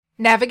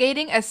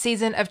Navigating a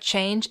season of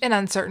change and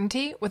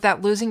uncertainty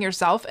without losing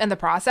yourself in the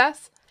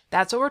process?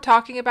 That's what we're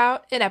talking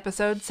about in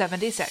episode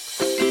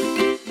 76.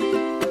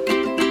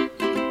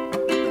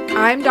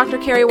 I'm Dr.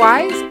 Carrie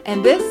Wise,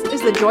 and this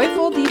is the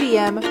Joyful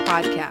DVM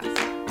podcast.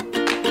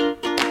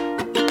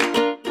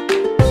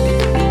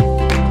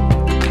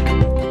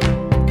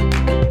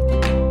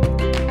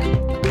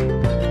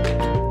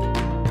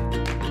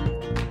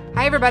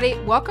 Hi, everybody.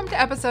 Welcome to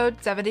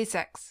episode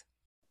 76.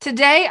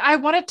 Today, I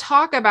want to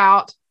talk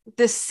about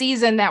this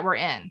season that we're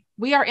in.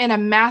 We are in a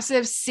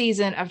massive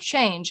season of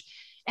change,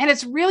 and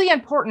it's really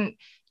important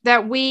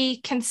that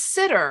we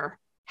consider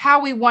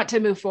how we want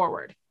to move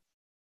forward.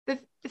 The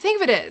thing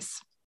of it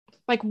is,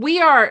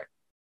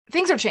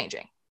 things are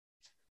changing.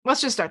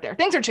 Let's just start there.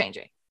 Things are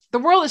changing. The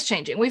world is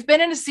changing. We've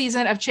been in a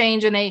season of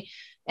change and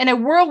a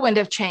whirlwind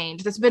of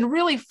change that's been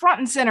really front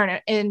and center,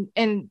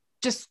 and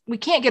just, we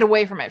can't get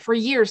away from it for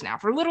years now,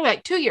 for literally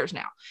like 2 years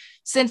now,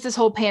 since this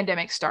whole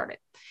pandemic started.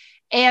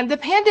 And the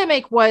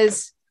pandemic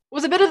was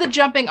a bit of the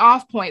jumping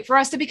off point for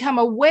us to become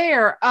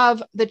aware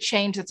of the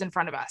change that's in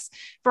front of us,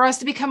 for us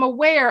to become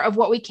aware of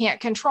what we can't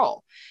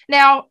control.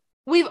 Now,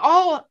 we've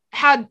all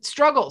had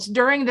struggles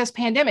during this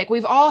pandemic.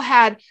 We've all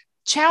had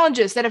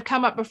challenges that have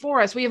come up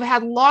before us. We have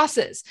had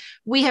losses.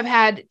 We have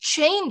had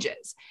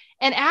changes.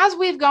 And as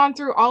we've gone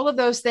through all of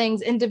those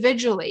things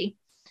individually,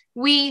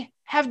 we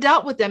have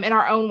dealt with them in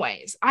our own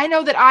ways. I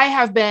know that I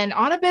have been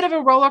on a bit of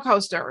a roller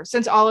coaster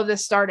since all of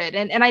this started.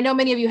 And I know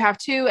many of you have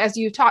too, as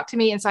you talk to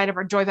me inside of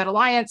our Joy Vet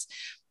Alliance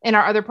and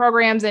our other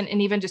programs, and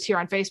even just here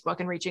on Facebook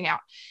and reaching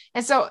out.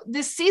 And so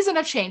this season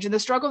of change and the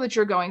struggle that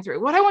you're going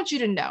through, what I want you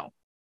to know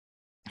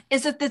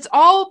is that it's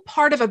all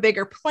part of a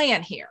bigger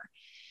plan here.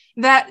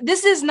 That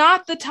this is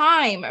not the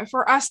time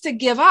for us to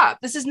give up.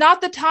 This is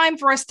not the time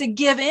for us to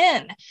give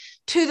in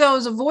to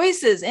those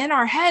voices in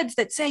our heads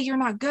that say, you're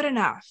not good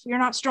enough. You're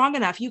not strong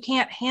enough. You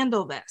can't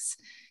handle this.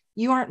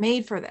 You aren't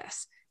made for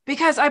this.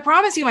 Because I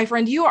promise you, my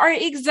friend, you are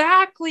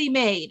exactly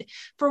made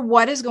for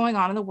what is going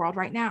on in the world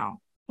right now.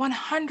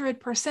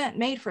 100%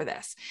 made for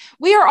this.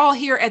 We are all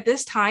here at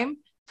this time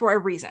for a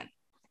reason.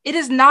 It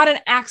is not an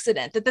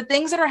accident that the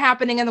things that are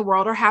happening in the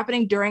world are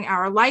happening during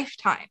our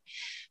lifetime.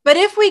 But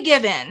if we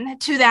give in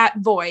to that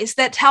voice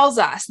that tells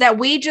us that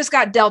we just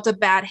got dealt a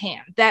bad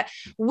hand, that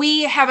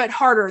we have it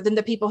harder than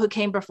the people who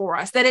came before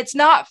us, that it's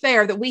not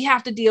fair that we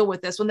have to deal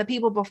with this when the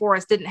people before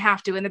us didn't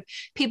have to, and the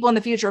people in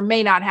the future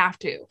may not have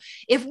to.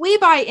 If we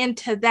buy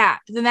into that,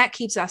 then that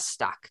keeps us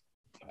stuck.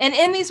 And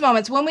in these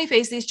moments, when we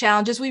face these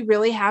challenges, we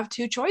really have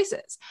two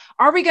choices.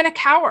 Are we going to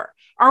cower?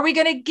 Are we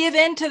going to give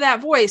in to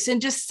that voice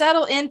and just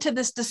settle into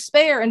this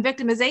despair and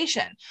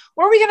victimization?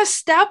 Or are we going to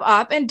step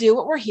up and do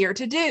what we're here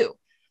to do?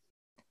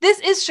 This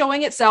is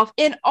showing itself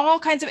in all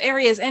kinds of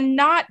areas and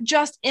not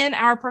just in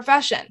our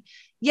profession.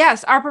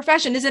 Yes, our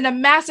profession is in a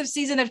massive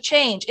season of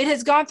change. It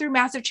has gone through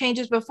massive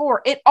changes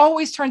before. It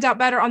always turns out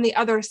better on the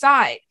other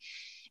side.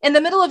 In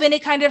the middle of any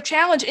kind of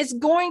challenge, it's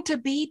going to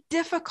be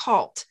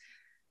difficult.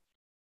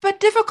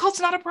 But difficult's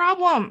not a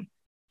problem.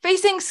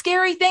 Facing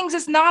scary things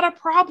is not a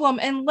problem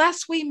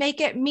unless we make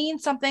it mean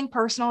something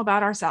personal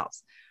about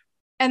ourselves.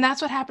 And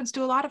that's what happens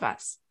to a lot of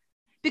us.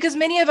 Because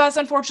many of us,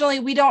 unfortunately,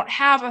 we don't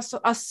have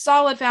a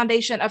solid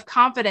foundation of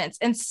confidence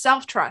and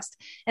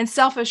self-trust and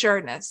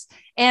self-assuredness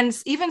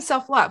and even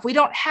self-love. We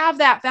don't have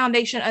that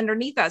foundation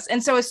underneath us.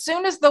 And so as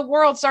soon as the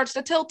world starts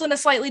to tilt in a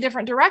slightly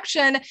different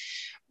direction,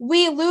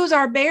 we lose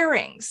our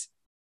bearings.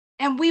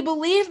 And we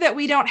believe that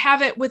we don't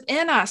have it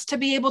within us to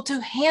be able to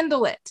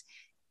handle it.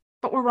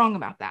 But we're wrong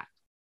about that.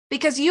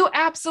 Because you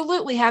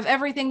absolutely have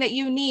everything that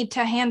you need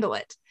to handle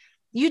it.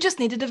 You just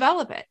need to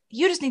develop it.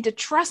 You just need to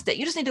trust it.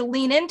 You just need to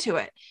lean into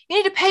it. You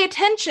need to pay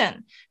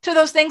attention to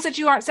those things that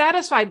you aren't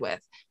satisfied with.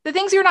 The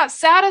things you're not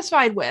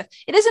satisfied with,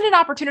 it isn't an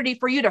opportunity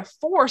for you to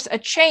force a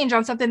change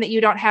on something that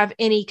you don't have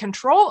any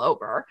control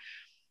over.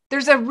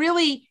 There's a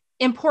really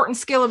important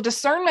skill of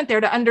discernment there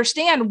to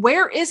understand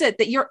where is it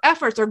that your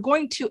efforts are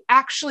going to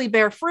actually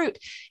bear fruit,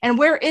 and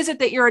where is it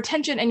that your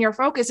attention and your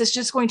focus is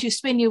just going to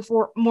spin you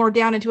more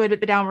down into a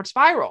downward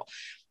spiral.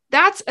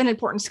 That's an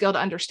important skill to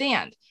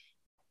understand.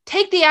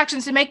 Take the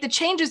actions to make the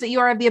changes that you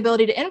have the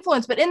ability to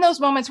influence. But in those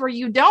moments where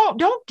you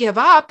don't give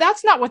up.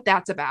 That's not what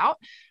that's about.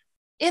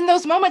 In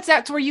those moments,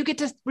 that's where you get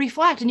to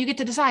reflect and you get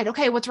to decide,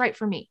 okay, what's right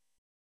for me?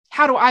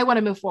 How do I want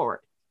to move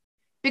forward?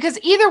 Because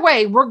either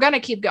way, we're going to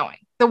keep going.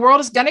 The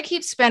world is going to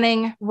keep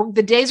spinning.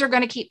 The days are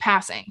going to keep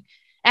passing.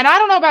 And I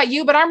don't know about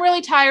you, but I'm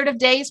really tired of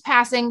days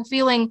passing,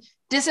 feeling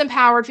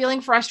disempowered,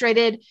 feeling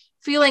frustrated,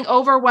 feeling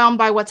overwhelmed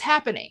by what's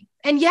happening.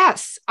 And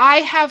yes, I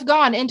have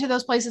gone into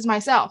those places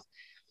myself.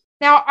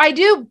 Now, I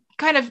do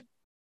kind of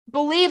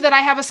believe that I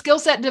have a skill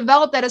set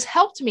developed that has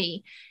helped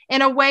me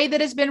in a way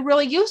that has been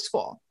really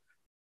useful.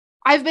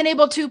 I've been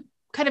able to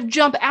kind of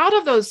jump out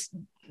of those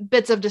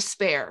bits of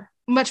despair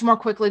much more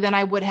quickly than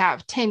I would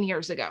have 10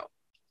 years ago.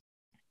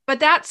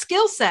 But that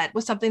skill set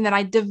was something that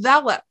I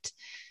developed.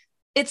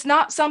 It's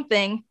not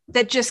something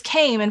that just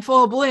came in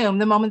full bloom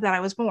the moment that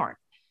I was born,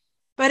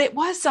 but it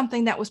was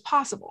something that was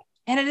possible.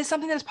 And it is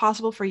something that is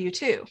possible for you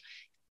too.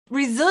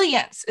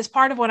 Resilience is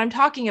part of what I'm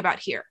talking about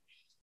here.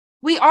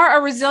 We are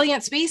a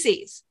resilient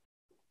species.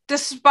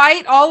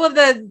 Despite all of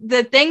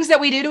the things that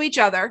we do to each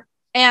other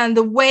and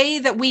the way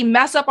that we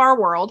mess up our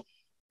world,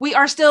 we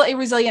are still a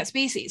resilient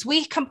species.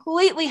 We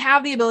completely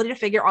have the ability to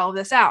figure all of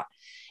this out.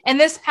 And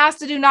this has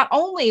to do not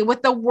only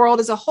with the world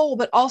as a whole,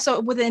 but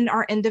also within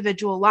our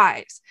individual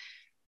lives.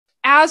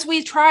 As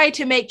we try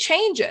to make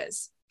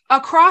changes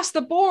across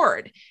the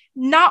board,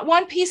 not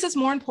one piece is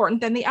more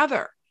important than the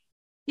other.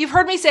 You've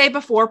heard me say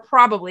before,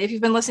 probably, if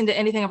you've been listening to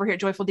anything over here at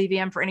Joyful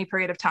DVM for any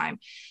period of time,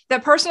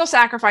 that personal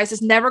sacrifice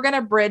is never going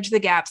to bridge the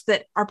gaps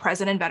that are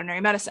present in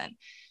veterinary medicine.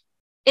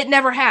 It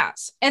never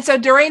has. And so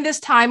during this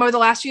time over the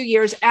last few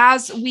years,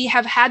 as we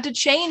have had to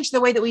change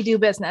the way that we do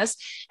business,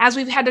 as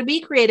we've had to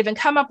be creative and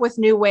come up with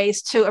new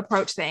ways to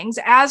approach things,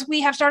 as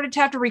we have started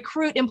to have to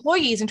recruit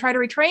employees and try to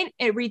retain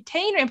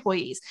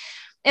employees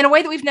in a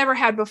way that we've never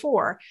had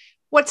before,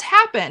 what's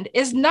happened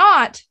is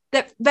not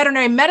that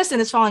veterinary medicine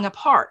is falling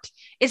apart.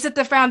 It's that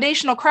the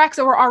foundational cracks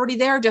that were already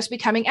there are just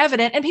becoming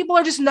evident, and people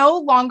are just no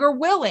longer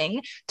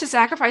willing to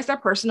sacrifice their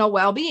personal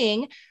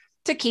well-being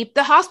to keep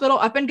the hospital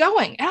up and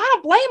going. And I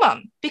don't blame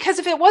them, because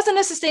if it wasn't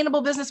a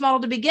sustainable business model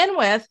to begin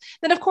with,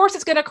 then of course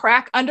it's going to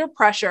crack under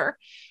pressure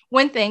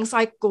when things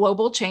like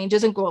global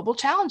changes and global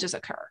challenges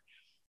occur.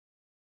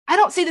 I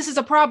don't see this as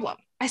a problem.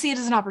 I see it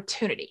as an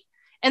opportunity.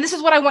 And this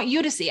is what I want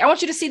you to see. I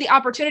want you to see the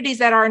opportunities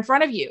that are in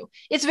front of you.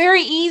 It's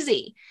very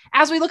easy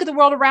as we look at the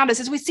world around us,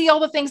 as we see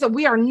all the things that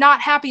we are not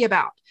happy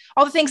about,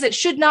 all the things that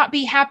should not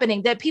be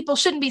happening, that people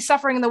shouldn't be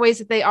suffering in the ways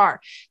that they are,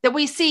 that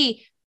we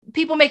see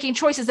people making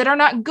choices that are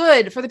not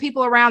good for the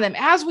people around them.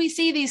 As we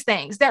see these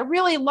things that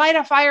really light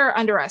a fire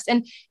under us,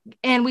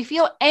 and we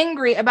feel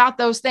angry about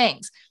those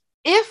things,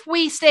 if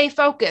we stay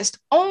focused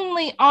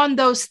only on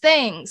those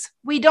things,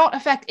 we don't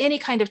affect any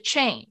kind of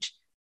change.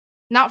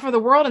 Not for the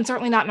world, and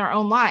certainly not in our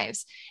own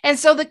lives. And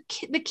so the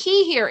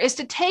key here is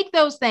to take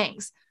those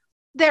things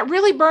that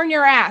really burn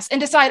your ass and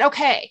decide,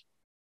 okay,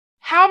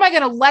 how am I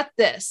going to let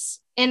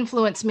this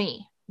influence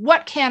me?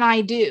 What can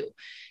I do?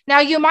 Now,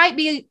 you might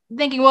be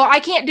thinking, well, I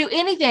can't do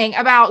anything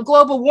about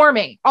global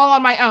warming all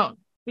on my own.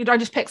 I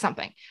just pick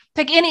something.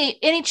 Pick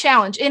any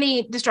challenge,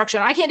 any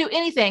destruction. I can't do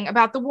anything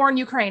about the war in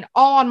Ukraine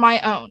all on my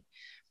own.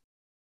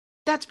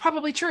 That's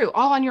probably true.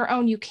 All on your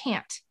own, you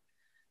can't.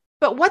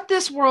 But what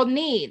this world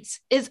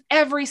needs is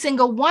every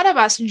single one of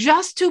us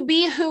just to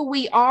be who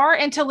we are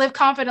and to live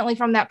confidently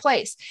from that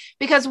place.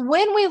 Because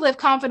when we live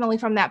confidently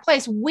from that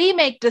place, we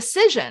make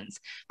decisions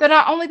that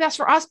are not only best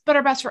for us, but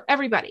are best for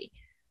everybody.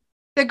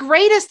 The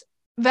greatest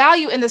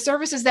value in the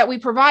services that we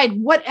provide,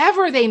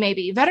 whatever they may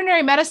be,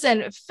 veterinary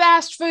medicine,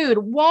 fast food,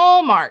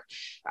 Walmart,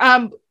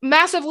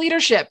 massive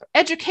leadership,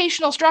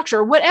 educational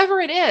structure, whatever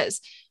it is,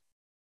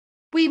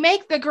 we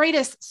make the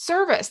greatest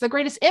service, the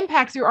greatest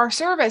impact through our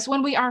service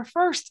when we are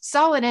first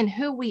solid in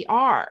who we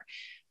are.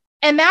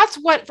 And that's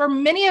what, for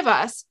many of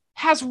us,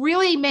 has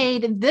really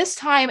made this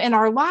time in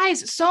our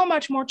lives so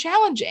much more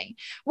challenging.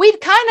 We've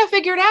kind of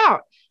figured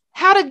out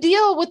how to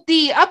deal with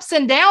the ups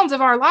and downs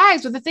of our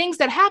lives, with the things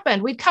that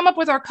happened. We've come up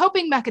with our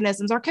coping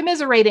mechanisms, our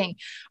commiserating,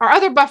 our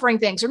other buffering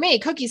things. For me,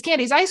 cookies,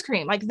 candies, ice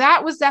cream. Like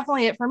that was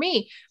definitely it for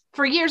me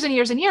for years and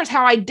years and years,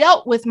 how I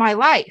dealt with my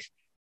life.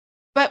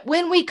 But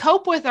when we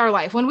cope with our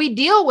life, when we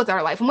deal with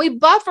our life, when we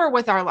buffer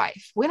with our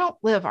life, we don't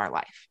live our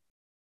life.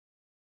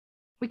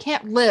 We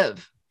can't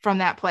live from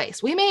that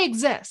place. We may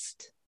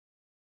exist,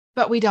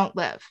 but we don't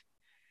live.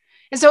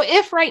 And so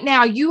if right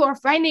now you are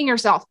finding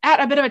yourself at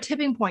a bit of a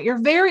tipping point, you're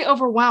very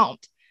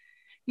overwhelmed,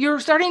 you're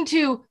starting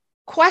to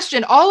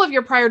question all of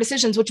your prior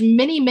decisions, which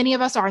many, many of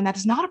us are, and that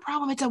is not a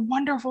problem. It's a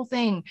wonderful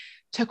thing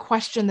to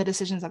question the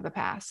decisions of the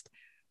past,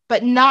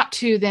 but not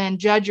to then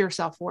judge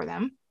yourself for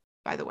them,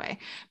 by the way,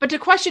 but to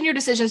question your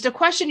decisions, to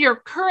question your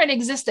current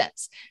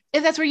existence.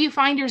 If that's where you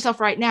find yourself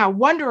right now,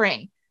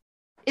 wondering,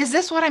 is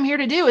this what I'm here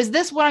to do? Is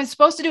this what I'm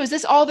supposed to do? Is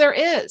this all there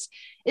is?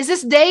 Is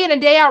this day in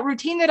and day out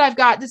routine that I've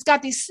got that's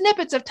got these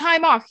snippets of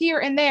time off here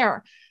and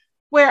there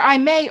where I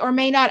may or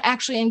may not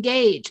actually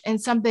engage in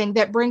something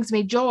that brings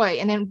me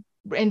joy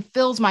and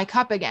fills my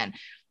cup again?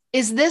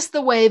 Is this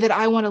the way that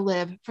I want to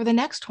live for the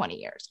next 20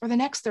 years or the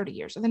next 30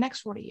 years or the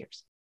next 40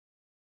 years?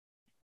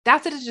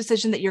 That's a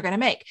decision that you're going to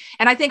make.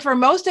 And I think for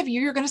most of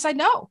you, you're going to say,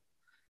 no,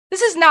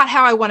 this is not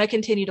how I want to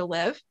continue to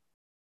live.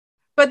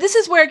 But this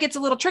is where it gets a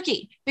little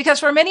tricky,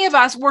 because for many of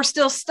us, we're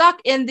still stuck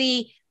in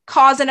the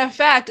cause and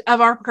effect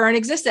of our current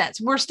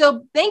existence. We're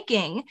still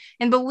thinking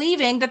and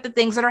believing that the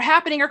things that are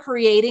happening are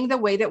creating the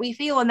way that we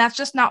feel. And that's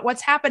just not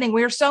what's happening.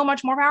 We are so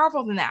much more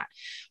powerful than that.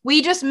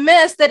 We just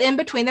miss that in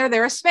between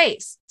there is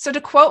space. So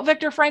to quote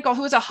Viktor Frankl,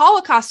 who is a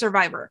Holocaust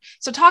survivor.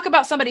 So talk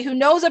about somebody who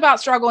knows about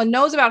struggle and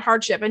knows about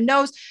hardship and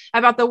knows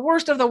about the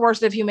worst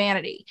of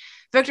humanity.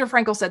 Viktor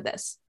Frankl said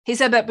this. He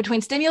said that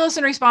between stimulus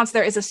and response,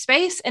 there is a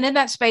space, and in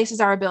that space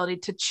is our ability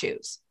to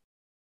choose.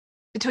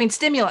 Between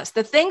stimulus,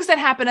 the things that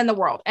happen in the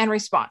world, and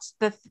response,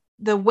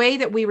 the way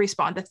that we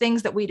respond, the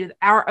things that we do,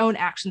 our own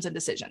actions and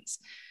decisions,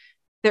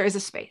 there is a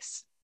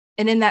space.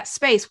 And in that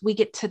space, we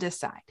get to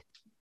decide.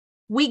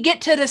 We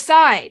get to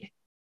decide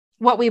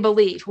what we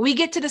believe. We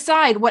get to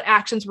decide what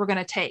actions we're going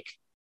to take.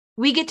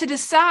 We get to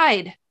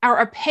decide our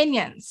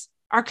opinions,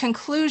 our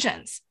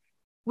conclusions,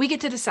 we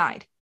get to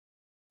decide.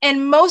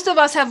 And most of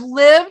us have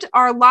lived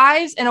our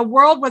lives in a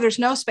world where there's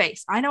no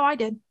space. I know I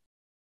did.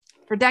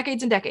 For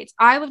decades and decades,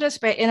 I lived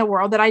in a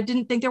world that I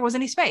didn't think there was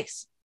any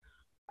space.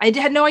 I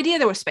had no idea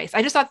there was space.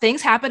 I just thought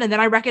things happened, and then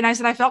I recognized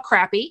that I felt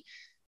crappy.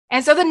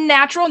 And so the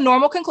natural,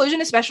 normal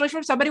conclusion, especially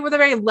from somebody with a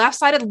very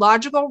left-sided,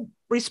 logical,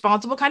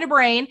 responsible kind of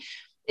brain,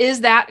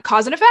 is that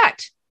cause and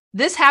effect.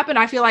 This happened,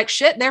 I feel like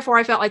shit, therefore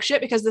I felt like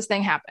shit because this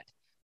thing happened.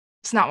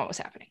 It's not what was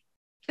happening.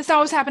 It's not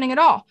what was happening at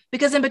all.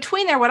 Because in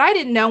between there, what I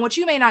didn't know, what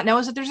you may not know,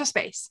 is that there's a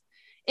space.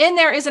 In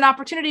there is an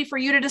opportunity for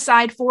you to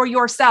decide for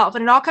yourself.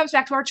 And it all comes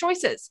back to our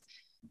choices.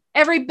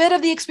 Every bit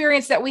of the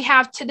experience that we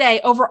have today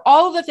over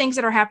all of the things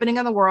that are happening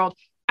in the world,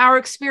 our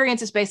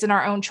experience is based on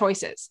our own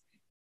choices.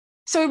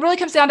 So it really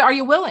comes down to, are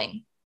you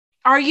willing?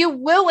 Are you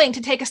willing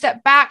to take a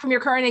step back from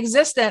your current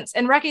existence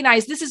and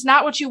recognize this is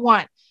not what you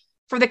want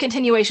for the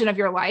continuation of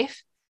your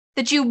life?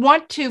 That you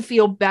want to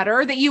feel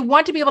better, that you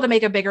want to be able to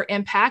make a bigger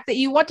impact, that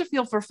you want to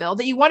feel fulfilled,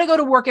 that you want to go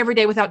to work every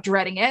day without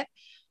dreading it,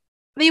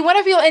 that you want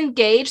to feel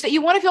engaged, that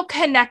you want to feel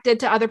connected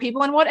to other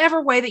people in whatever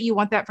way that you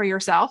want that for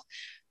yourself.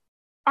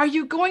 Are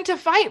you going to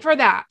fight for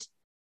that?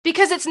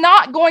 Because it's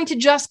not going to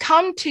just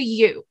come to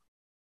you.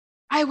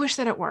 I wish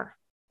that it were.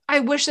 I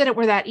wish that it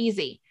were that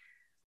easy.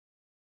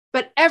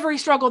 But every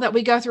struggle that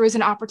we go through is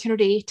an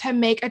opportunity to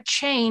make a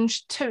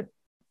change, to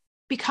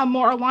become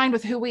more aligned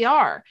with who we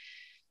are,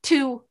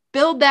 to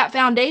build that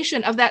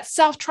foundation of that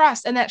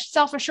self-trust and that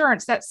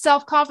self-assurance, that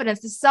self-confidence,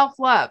 the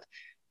self-love,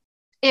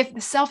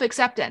 if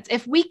self-acceptance.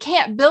 If we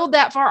can't build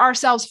that for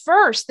ourselves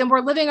first, then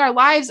we're living our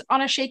lives on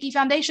a shaky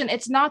foundation.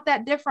 It's not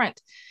that different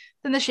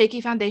than the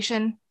shaky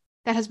foundation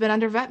that has been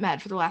under vet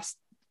med for the last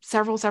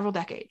several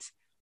decades.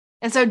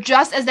 And so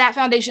just as that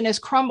foundation is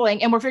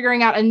crumbling and we're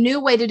figuring out a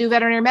new way to do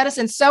veterinary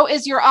medicine, so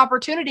is your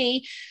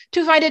opportunity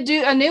to find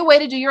a new way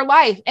to do your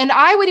life. And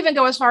I would even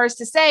go as far as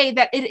to say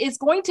that it is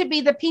going to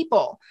be the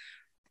people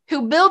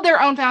who build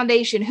their own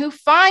foundation, who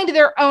find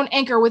their own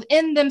anchor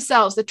within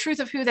themselves, the truth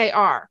of who they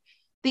are,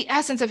 the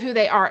essence of who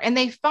they are, and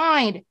they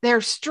find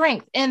their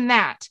strength in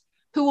that,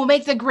 who will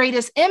make the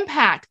greatest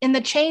impact in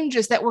the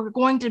changes that were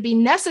going to be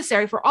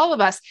necessary for all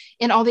of us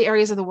in all the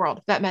areas of the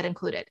world, vet med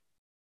included.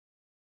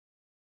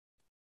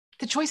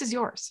 The choice is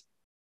yours.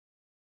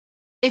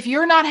 If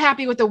you're not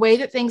happy with the way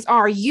that things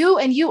are, you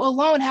and you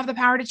alone have the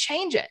power to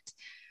change it.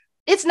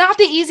 It's not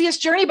the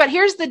easiest journey, but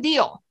here's the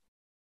deal.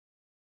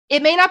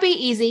 It may not be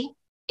easy.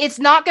 It's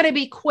not going to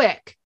be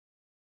quick,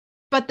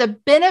 but the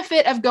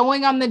benefit of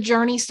going on the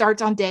journey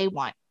starts on day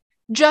one.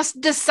 Just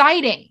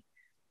deciding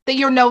that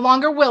you're no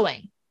longer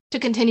willing to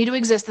continue to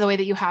exist the way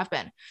that you have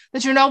been,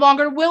 that you're no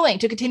longer willing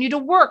to continue to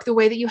work the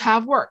way that you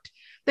have worked,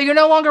 that you're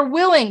no longer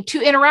willing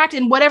to interact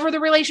in whatever the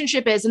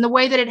relationship is in the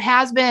way that it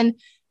has been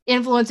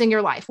influencing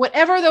your life.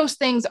 Whatever those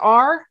things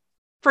are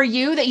for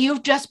you that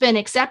you've just been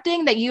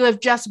accepting, that you have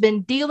just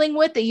been dealing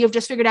with, that you've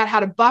just figured out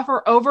how to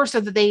buffer over so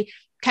that they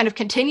kind of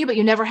continue, but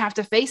you never have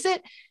to face it.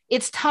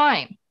 It's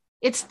time.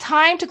 It's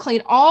time to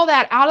clean all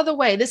that out of the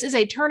way. This is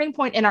a turning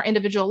point in our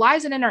individual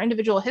lives and in our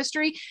individual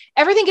history.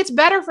 Everything gets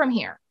better from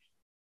here.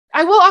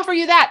 I will offer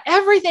you that.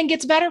 Everything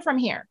gets better from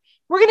here.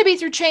 We're going to be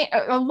through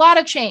a lot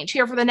of change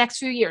here for the next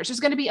few years.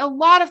 There's going to be a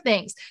lot of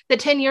things that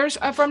 10 years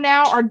from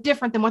now are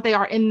different than what they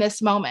are in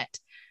this moment.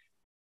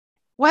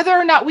 Whether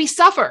or not we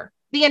suffer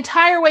the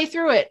entire way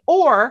through it,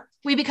 or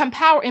we become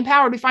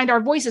empowered, we find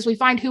our voices, we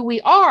find who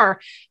we are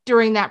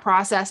during that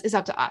process, is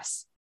up to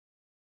us.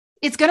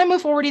 It's going to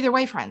move forward either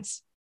way,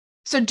 friends.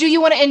 So do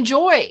you want to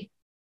enjoy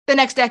the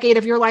next decade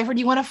of your life, or do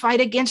you want to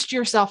fight against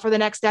yourself for the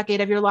next decade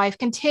of your life,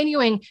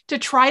 continuing to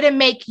try to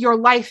make your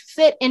life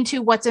fit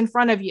into what's in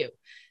front of you?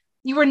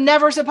 You were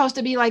never supposed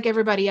to be like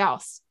everybody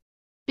else.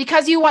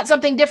 Because you want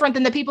something different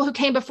than the people who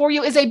came before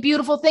you is a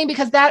beautiful thing,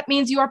 because that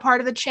means you are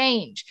part of the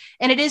change.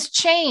 And it is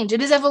change.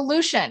 It is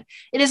evolution.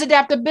 It is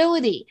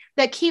adaptability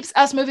that keeps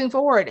us moving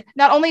forward,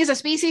 not only as a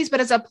species, but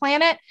as a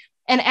planet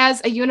and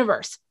as a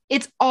universe.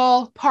 It's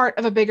all part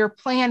of a bigger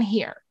plan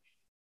here.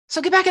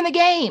 So get back in the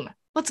game.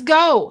 Let's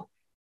go.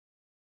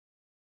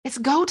 It's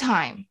go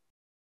time.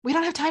 We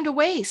don't have time to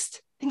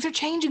waste. Things are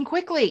changing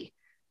quickly.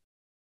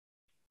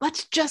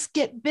 Let's just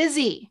get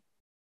busy.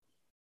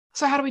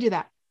 So how do we do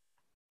that?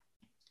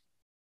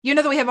 You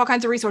know that we have all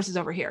kinds of resources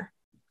over here.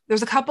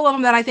 There's a couple of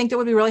them that I think that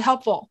would be really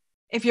helpful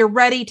if you're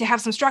ready to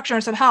have some structure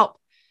and some help.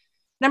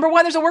 Number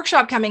one, there's a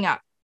workshop coming up.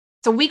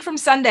 It's a week from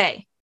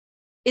Sunday.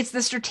 It's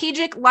the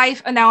Strategic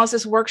Life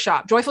Analysis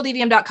Workshop,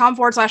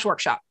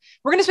 joyfuldvm.com/workshop.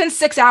 We're going to spend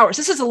 6 hours.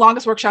 This is the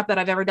longest workshop that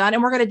I've ever done,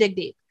 and we're going to dig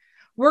deep.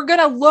 We're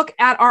going to look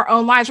at our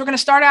own lives. We're going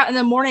to start out in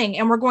the morning,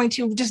 and we're going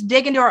to just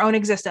dig into our own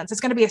existence.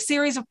 It's going to be a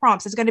series of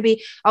prompts. It's going to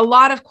be a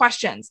lot of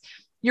questions.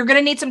 You're going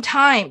to need some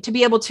time to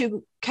be able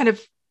to kind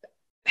of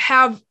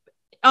have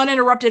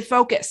uninterrupted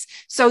focus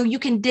so you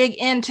can dig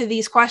into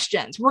these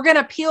questions. We're going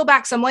to peel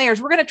back some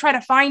layers. We're going to try to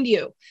find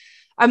you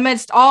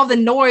amidst all the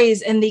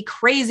noise and the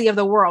crazy of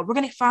the world. We're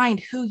going to find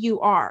who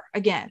you are.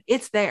 Again,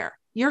 it's there.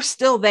 You're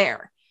still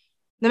there.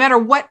 No matter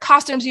what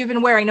costumes you've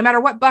been wearing, no matter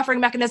what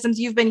buffering mechanisms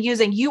you've been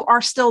using, you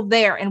are still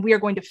there, and we are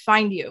going to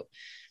find you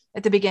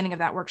at the beginning of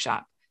that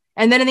workshop.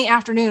 And then in the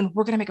afternoon,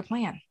 we're going to make a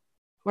plan.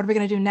 What are we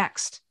going to do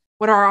next?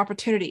 What are our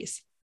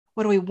opportunities?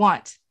 What do we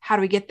want? How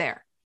do we get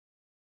there?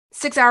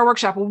 6-hour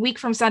workshop, a week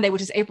from Sunday,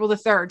 which is April the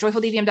 3rd,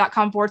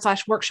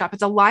 joyfuldvm.com/workshop.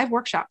 It's a live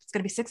workshop. It's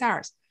going to be 6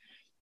 hours.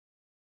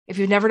 If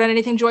you've never done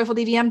anything Joyful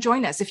DVM,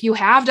 join us. If you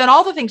have done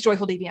all the things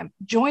Joyful DVM,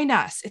 join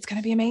us. It's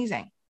going to be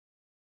amazing.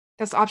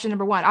 That's option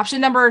number one.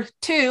 Option number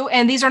two,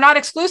 and these are not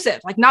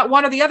exclusive, like not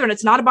one or the other, and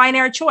it's not a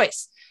binary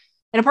choice.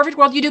 In a perfect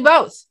world, you do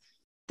both.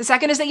 The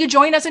second is that you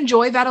join us in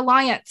Joy Vet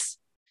Alliance.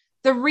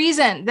 The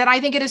reason that I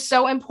think it is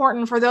so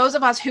important for those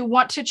of us who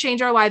want to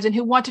change our lives and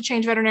who want to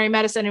change veterinary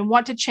medicine and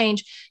want to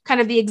change kind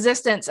of the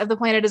existence of the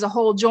planet as a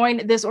whole,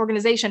 join this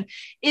organization,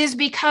 is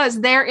because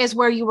there is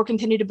where you will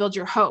continue to build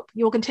your hope.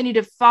 You will continue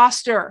to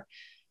foster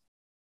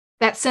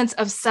that sense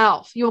of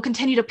self. You will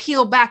continue to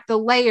peel back the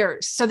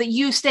layers so that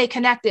you stay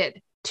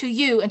connected to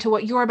you and to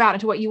what you're about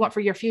and to what you want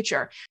for your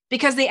future.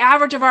 Because the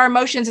average of our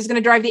emotions is going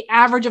to drive the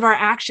average of our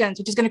actions,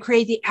 which is going to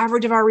create the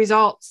average of our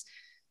results.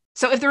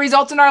 So if the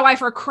results in our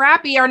life are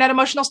crappy, our net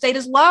emotional state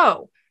is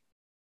low.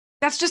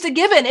 That's just a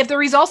given. If the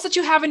results that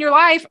you have in your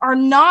life are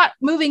not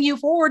moving you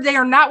forward, they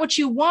are not what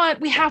you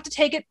want, we have to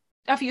take it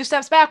a few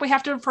steps back. We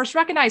have to first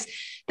recognize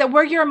that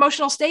where your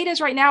emotional state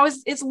is right now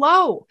is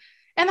low.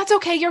 And that's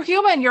okay. You're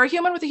human. You're a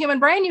human with a human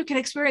brain. You can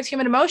experience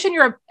human emotion.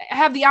 You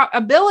have the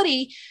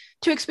ability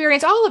to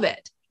experience all of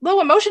it. Low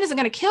emotion isn't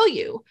going to kill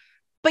you,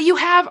 but you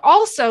have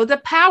also the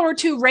power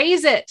to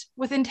raise it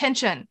with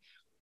intention.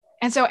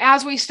 And so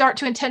as we start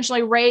to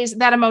intentionally raise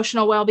that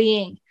emotional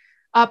well-being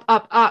up,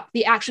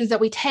 the actions that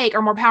we take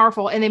are more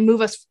powerful and they move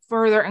us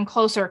further and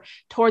closer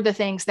toward the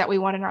things that we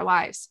want in our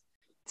lives.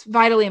 It's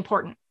vitally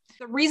important.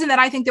 The reason that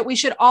I think that we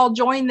should all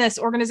join this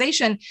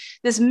organization,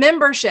 this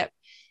membership,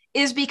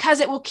 is because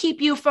it will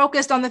keep you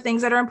focused on the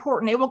things that are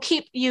important. It will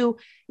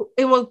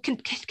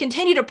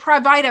continue to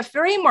provide a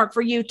framework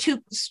for you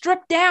to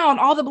strip down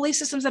all the belief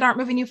systems that aren't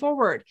moving you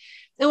forward.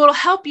 It will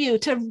help you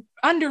to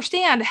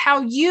understand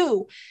how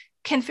you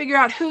can figure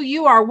out who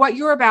you are, what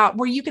you're about,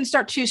 where you can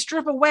start to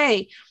strip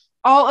away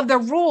all of the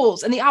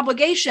rules and the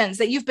obligations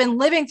that you've been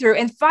living through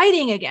and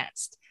fighting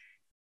against.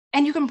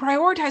 And you can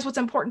prioritize what's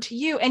important to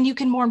you. And you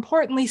can more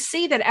importantly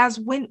see that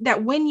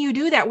when you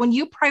do that, when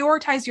you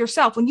prioritize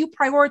yourself, when you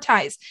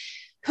prioritize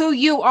who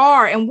you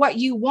are and what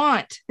you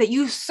want, that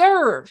you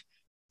serve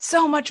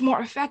so much more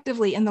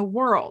effectively in the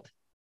world.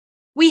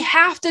 We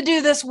have to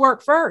do this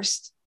work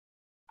first.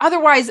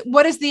 Otherwise,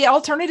 what is the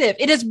alternative?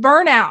 It is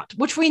burnout,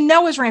 which we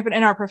know is rampant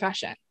in our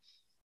profession.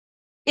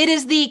 It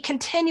is the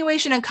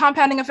continuation and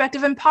compounding effect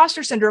of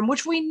imposter syndrome,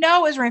 which we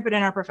know is rampant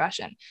in our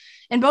profession.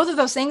 And both of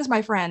those things,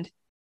 my friend,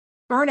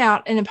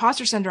 burnout and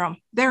imposter syndrome,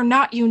 they're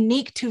not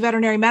unique to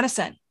veterinary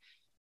medicine.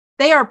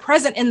 They are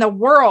present in the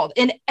world,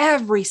 in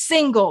every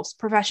single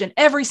profession,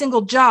 every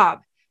single job,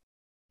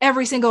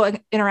 every single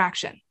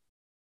interaction.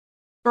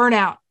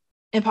 Burnout,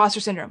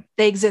 imposter syndrome,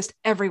 they exist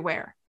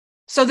everywhere.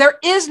 So there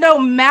is no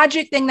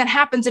magic thing that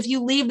happens if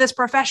you leave this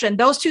profession.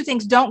 Those two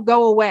things don't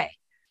go away.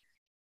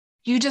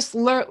 You just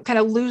kind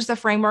of lose the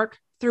framework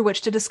through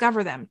which to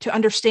discover them, to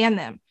understand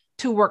them,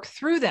 to work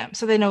through them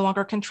so they no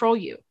longer control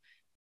you.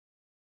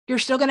 You're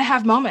still going to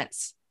have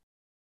moments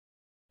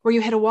where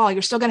you hit a wall.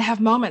 You're still going to have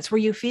moments where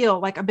you feel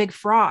like a big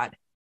fraud.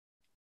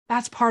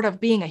 That's part of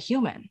being a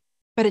human,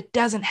 but it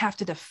doesn't have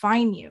to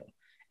define you.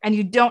 And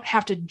you don't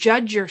have to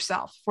judge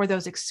yourself for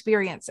those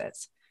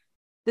experiences.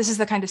 This is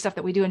the kind of stuff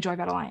that we do in Joy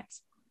Vet Alliance.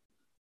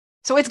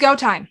 So it's go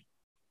time.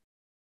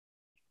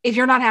 If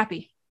you're not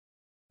happy,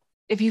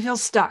 if you feel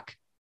stuck,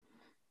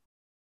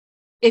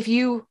 if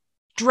you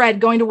dread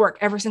going to work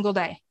every single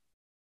day,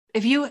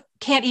 if you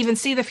can't even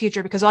see the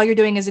future because all you're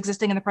doing is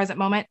existing in the present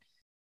moment,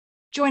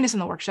 join us in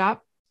the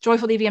workshop,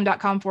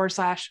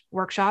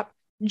 joyfuldvm.com/workshop.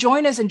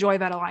 Join us in Joy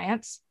Vet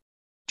Alliance,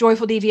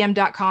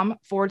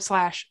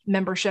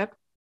 joyfuldvm.com/membership.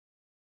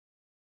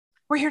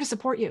 We're here to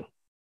support you.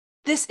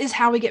 This is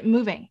how we get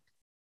moving.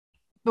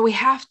 But we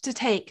have to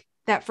take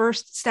that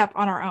first step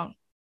on our own.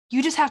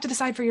 You just have to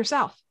decide for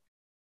yourself.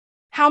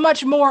 How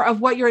much more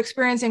of what you're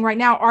experiencing right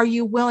now are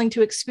you willing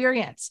to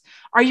experience?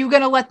 Are you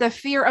going to let the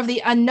fear of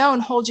the unknown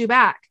hold you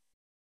back?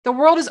 The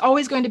world is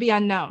always going to be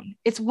unknown.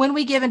 It's when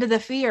we give into the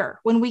fear,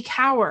 when we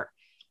cower,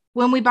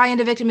 when we buy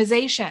into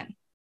victimization,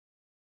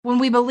 when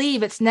we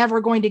believe it's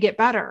never going to get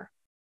better.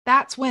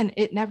 That's when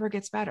it never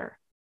gets better.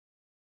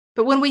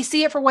 But when we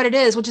see it for what it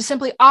is, which is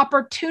simply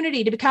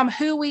opportunity to become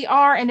who we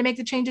are and to make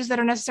the changes that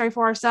are necessary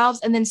for ourselves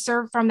and then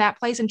serve from that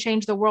place and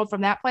change the world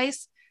from that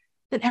place,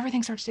 then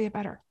everything starts to get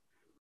better.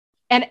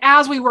 And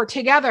as we work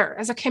together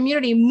as a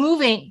community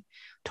moving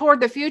toward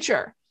the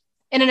future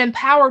in an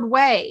empowered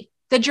way,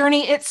 the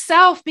journey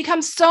itself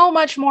becomes so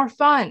much more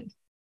fun.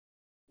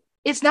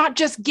 It's not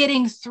just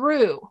getting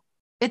through,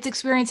 it's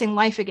experiencing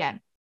life again.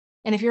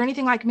 And if you're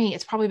anything like me,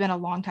 it's probably been a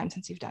long time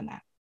since you've done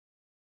that.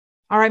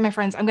 All right, my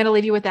friends, I'm going to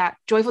leave you with that.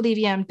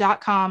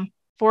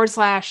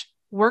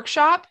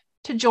 joyfuldvm.com/workshop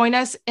to join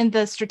us in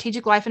the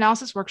Strategic Life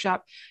Analysis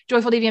Workshop.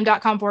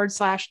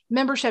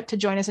 joyfuldvm.com/membership to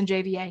join us in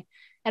JVA.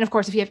 And of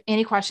course, if you have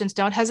any questions,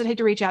 don't hesitate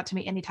to reach out to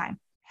me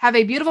anytime. Have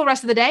a beautiful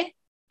rest of the day,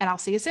 and I'll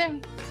see you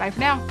soon. Bye for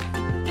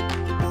now.